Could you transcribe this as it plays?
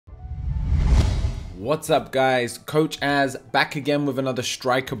What's up guys, Coach Az back again with another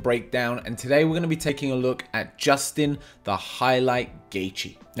striker breakdown, and today we're going to be taking a look at Justin the Highlight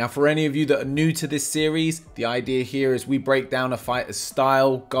Gaethje. Now for any of you that are new to this series, the idea here is we break down a fighter's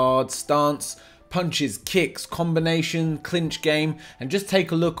style, guard, stance, punches, kicks, combination, clinch game, and just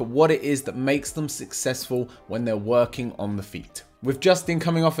take a look at what it is that makes them successful when they're working on the feet. With Justin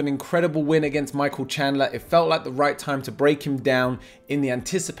coming off an incredible win against Michael Chandler, it felt like the right time to break him down in the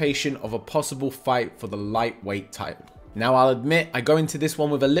anticipation of a possible fight for the lightweight title. Now I'll admit, I go into this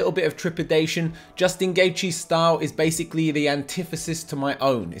one with a little bit of trepidation. Justin Gaethje's style is basically the antithesis to my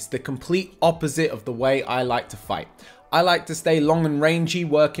own. It's the complete opposite of the way I like to fight. I like to stay long and rangy,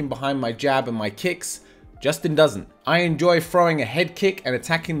 working behind my jab and my kicks. Justin doesn't. I enjoy throwing a head kick and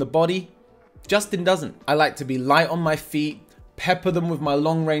attacking the body. Justin doesn't. I like to be light on my feet, pepper them with my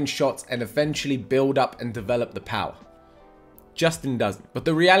long range shots, and eventually build up and develop the power. Justin doesn't. But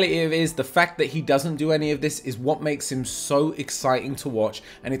the reality is the fact that he doesn't do any of this is what makes him so exciting to watch,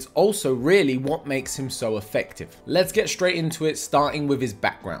 and it's also really what makes him so effective. Let's get straight into it, starting with his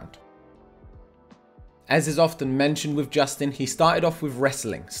background. As is often mentioned with Justin, he started off with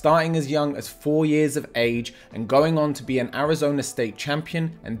wrestling, starting as young as 4 years of age and going on to be an Arizona State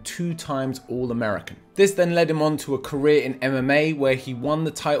champion and 2 times All-American. This then led him on to a career in MMA where he won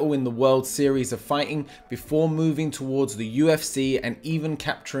the title in the World Series of Fighting before moving towards the UFC and even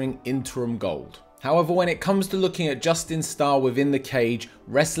capturing interim gold. However, when it comes to looking at Justin's style within the cage,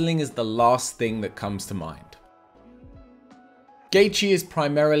 wrestling is the last thing that comes to mind. Gaethje is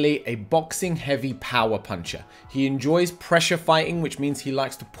primarily a boxing heavy power puncher. He enjoys pressure fighting, which means he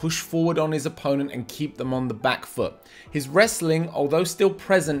likes to push forward on his opponent and keep them on the back foot. His wrestling, although still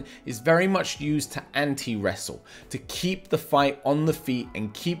present, is very much used to anti-wrestle, to keep the fight on the feet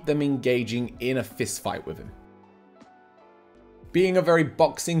and keep them engaging in a fist fight with him. Being a very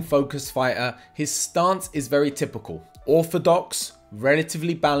boxing focused fighter, his stance is very typical, orthodox,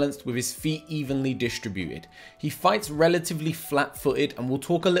 relatively balanced with his feet evenly distributed. He fights relatively flat-footed, and we'll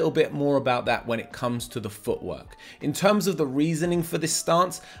talk a little bit more about that when it comes to the footwork. In terms of the reasoning for this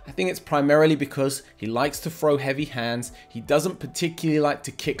stance, I think it's primarily because he likes to throw heavy hands. He doesn't particularly like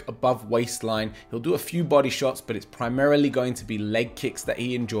to kick above waistline. He'll do a few body shots, but it's primarily going to be leg kicks that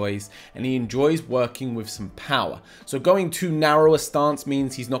he enjoys, and he enjoys working with some power. So going too narrow a stance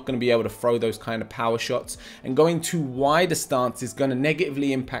means he's not going to be able to throw those kind of power shots, and going too wide a stance is going to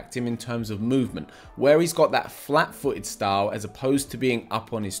negatively impact him in terms of movement. Where he's got that flat-footed style as opposed to being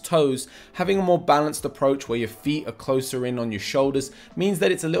up on his toes, having a more balanced approach where your feet are closer in on your shoulders means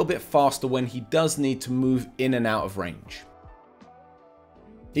that it's a little bit faster when he does need to move in and out of range.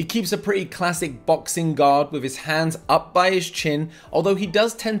 He keeps a pretty classic boxing guard with his hands up by his chin, although he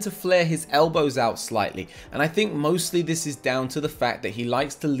does tend to flare his elbows out slightly, and I think mostly this is down to the fact that he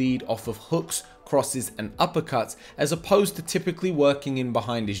likes to lead off of hooks, crosses and uppercuts as opposed to typically working in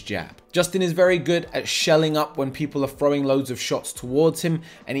behind his jab. Justin is very good at shelling up when people are throwing loads of shots towards him,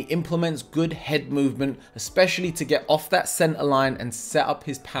 and he implements good head movement, especially to get off that center line and set up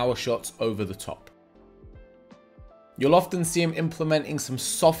his power shots over the top. You'll often see him implementing some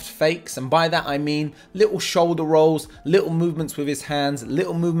soft fakes, and by that I mean little shoulder rolls, little movements with his hands,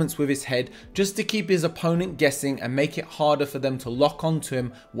 little movements with his head, just to keep his opponent guessing and make it harder for them to lock onto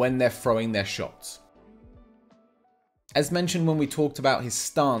him when they're throwing their shots. As mentioned when we talked about his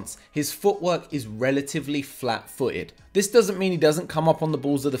stance, his footwork is relatively flat-footed. This doesn't mean he doesn't come up on the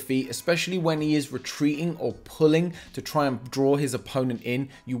balls of the feet, especially when he is retreating or pulling to try and draw his opponent in.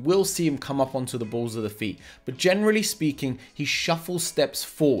 You will see him come up onto the balls of the feet, but generally speaking, he shuffles steps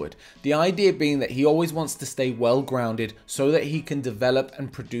forward. The idea being that he always wants to stay well grounded so that he can develop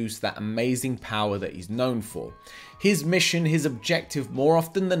and produce that amazing power that he's known for. His mission, his objective more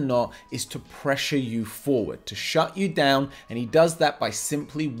often than not is to pressure you forward, to shut you down, and he does that by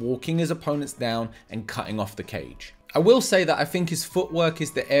simply walking his opponents down and cutting off the cage. I will say that I think his footwork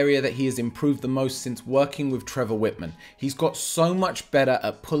is the area that he has improved the most since working with Trevor Whitman. He's got so much better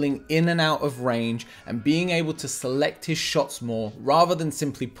at pulling in and out of range and being able to select his shots more rather than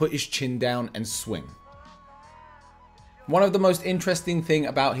simply put his chin down and swing. One of the most interesting things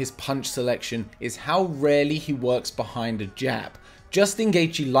about his punch selection is how rarely he works behind a jab. Justin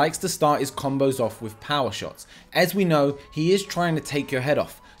Gaethje likes to start his combos off with power shots. As we know, he is trying to take your head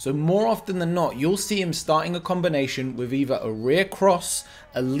off. So more often than not, you'll see him starting a combination with either a rear cross,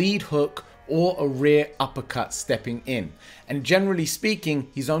 a lead hook, or a rear uppercut stepping in. And generally speaking,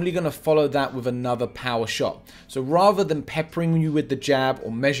 he's only going to follow that with another power shot. So rather than peppering you with the jab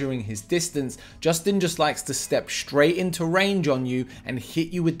or measuring his distance, Justin just likes to step straight into range on you and hit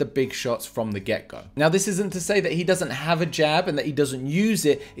you with the big shots from the get-go. Now, this isn't to say that he doesn't have a jab and that he doesn't use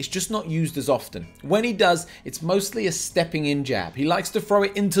it, it's just not used as often. When he does, it's mostly a stepping in jab. He likes to throw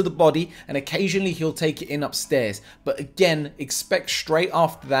it into the body and occasionally he'll take it in upstairs. But again, expect straight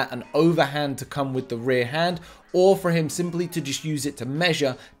after that an overhand to come with the rear hand, or for him simply to just use it to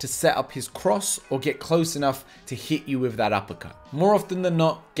measure to set up his cross or get close enough to hit you with that uppercut. More often than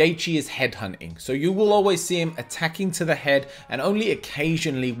not, Gaethje is headhunting, so you will always see him attacking to the head and only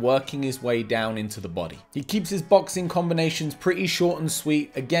occasionally working his way down into the body. He keeps his boxing combinations pretty short and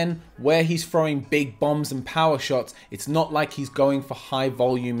sweet. Again, where he's throwing big bombs and power shots, it's not like he's going for high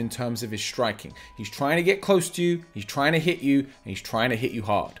volume in terms of his striking. He's trying to get close to you, he's trying to hit you, and he's trying to hit you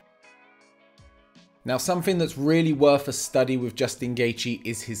hard. Now, something that's really worth a study with Justin Gaethje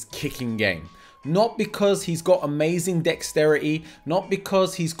is his kicking game. Not because he's got amazing dexterity, not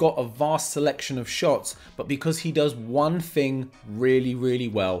because he's got a vast selection of shots, but because he does one thing really, really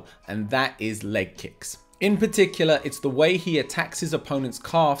well, and that is leg kicks. In particular, it's the way he attacks his opponent's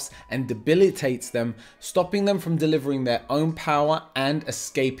calves and debilitates them, stopping them from delivering their own power and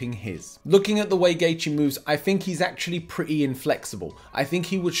escaping his. Looking at the way Gaethje moves, I think he's actually pretty inflexible. I think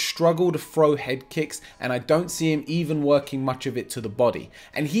he would struggle to throw head kicks, and I don't see him even working much of it to the body.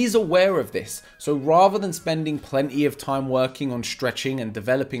 And he's aware of this, so rather than spending plenty of time working on stretching and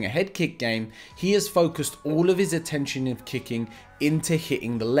developing a head kick game, he has focused all of his attention of kicking into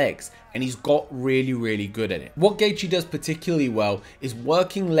hitting the legs, and he's got really, really good at it. What Gaethje does particularly well is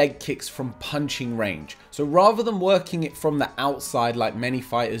working leg kicks from punching range. So rather than working it from the outside like many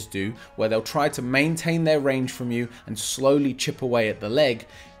fighters do, where they'll try to maintain their range from you and slowly chip away at the leg,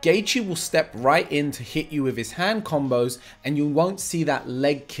 Gaethje will step right in to hit you with his hand combos, and you won't see that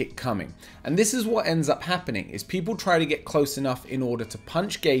leg kick coming. And this is what ends up happening, is people try to get close enough in order to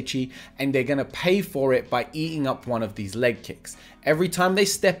punch Gaethje, and they're going to pay for it by eating up one of these leg kicks. Every time they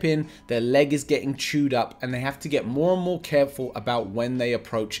step in, their leg is getting chewed up, and they have to get more and more careful about when they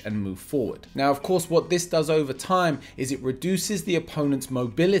approach and move forward. Now, of course, what this does over time is it reduces the opponent's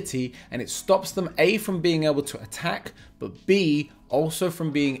mobility, and it stops them A, from being able to attack, but B, also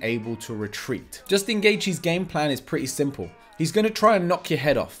from being able to retreat. Justin Gaethje's game plan is pretty simple. He's going to try and knock your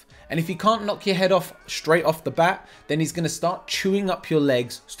head off. And if he can't knock your head off straight off the bat, then he's going to start chewing up your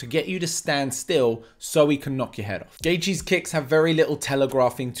legs to get you to stand still so he can knock your head off. Gaethje's kicks have very little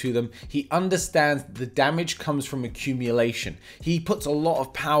telegraphing to them. He understands the damage comes from accumulation. He puts a lot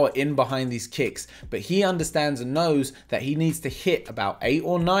of power in behind these kicks, but he understands and knows that he needs to hit about 8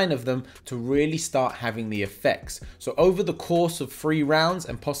 or 9 of them to really start having the effects. So over the course of 3 rounds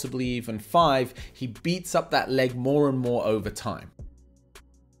and possibly even 5, he beats up that leg more and more over time.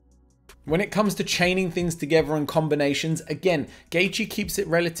 When it comes to chaining things together in combinations, again, Gaethje keeps it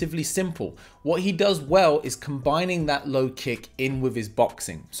relatively simple. What he does well is combining that low kick in with his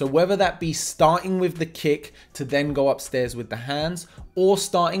boxing. So whether that be starting with the kick to then go upstairs with the hands, or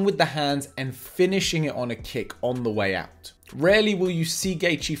starting with the hands and finishing it on a kick on the way out. Rarely will you see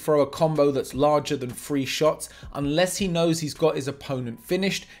Gaethje throw a combo that's larger than 3 shots unless he knows he's got his opponent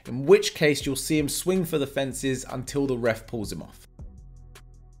finished, in which case you'll see him swing for the fences until the ref pulls him off.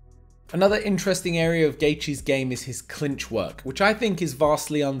 Another interesting area of Gaethje's game is his clinch work, which I think is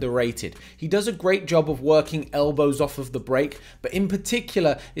vastly underrated. He does a great job of working elbows off of the break, but in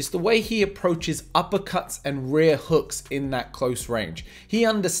particular, it's the way he approaches uppercuts and rear hooks in that close range. He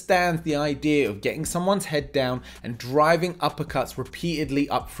understands the idea of getting someone's head down and driving uppercuts repeatedly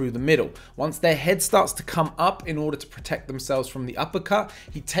up through the middle. Once their head starts to come up in order to protect themselves from the uppercut,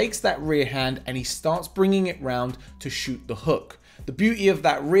 he takes that rear hand and he starts bringing it round to shoot the hook. The beauty of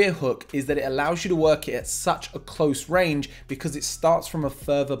that rear hook is that it allows you to work it at such a close range because it starts from a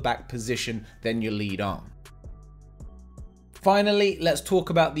further back position than your lead arm. Finally, let's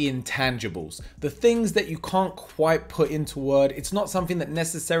talk about the intangibles, the things that you can't quite put into word. It's not something that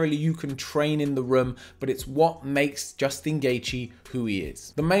necessarily you can train in the room, but it's what makes Justin Gaethje who he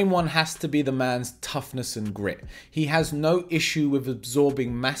is. The main one has to be the man's toughness and grit. He has no issue with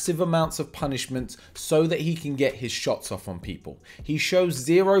absorbing massive amounts of punishment so that he can get his shots off on people. He shows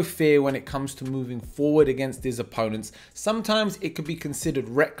zero fear when it comes to moving forward against his opponents. Sometimes it could be considered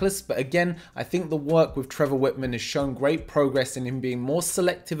reckless, but again, I think the work with Trevor Whitman has shown great progress progress in him being more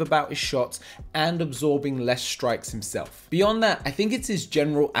selective about his shots and absorbing less strikes himself. Beyond that, I think it's his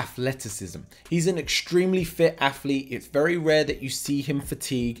general athleticism. He's an extremely fit athlete. It's very rare that you see him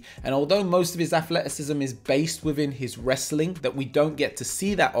fatigue, and although most of his athleticism is based within his wrestling, that we don't get to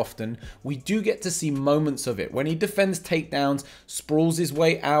see that often, we do get to see moments of it when he defends takedowns, sprawls his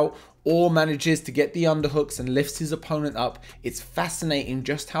way out, or manages to get the underhooks and lifts his opponent up. It's fascinating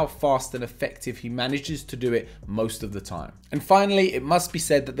just how fast and effective he manages to do it most of the time. And finally, it must be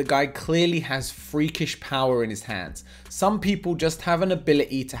said that the guy clearly has freakish power in his hands. Some people just have an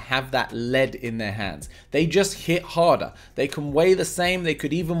ability to have that lead in their hands. They just hit harder. They can weigh the same, they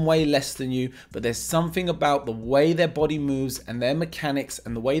could even weigh less than you, but there's something about the way their body moves and their mechanics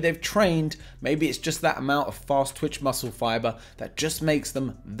and the way they've trained, maybe it's just that amount of fast twitch muscle fiber that just makes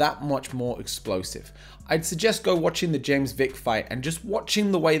them that much more explosive. I'd suggest go watching the James Vick fight and just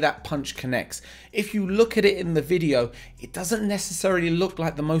watching the way that punch connects. If you look at it in the video, it doesn't necessarily look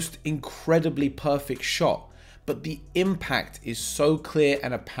like the most incredibly perfect shot, but the impact is so clear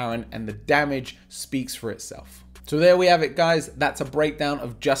and apparent and the damage speaks for itself. So there we have it, guys. That's a breakdown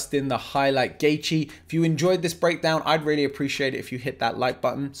of Justin the Highlight Gaethje. If you enjoyed this breakdown, I'd really appreciate it if you hit that like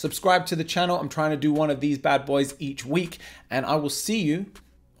button. Subscribe to the channel. I'm trying to do one of these bad boys each week, and I will see you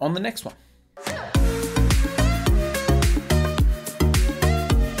on the next one.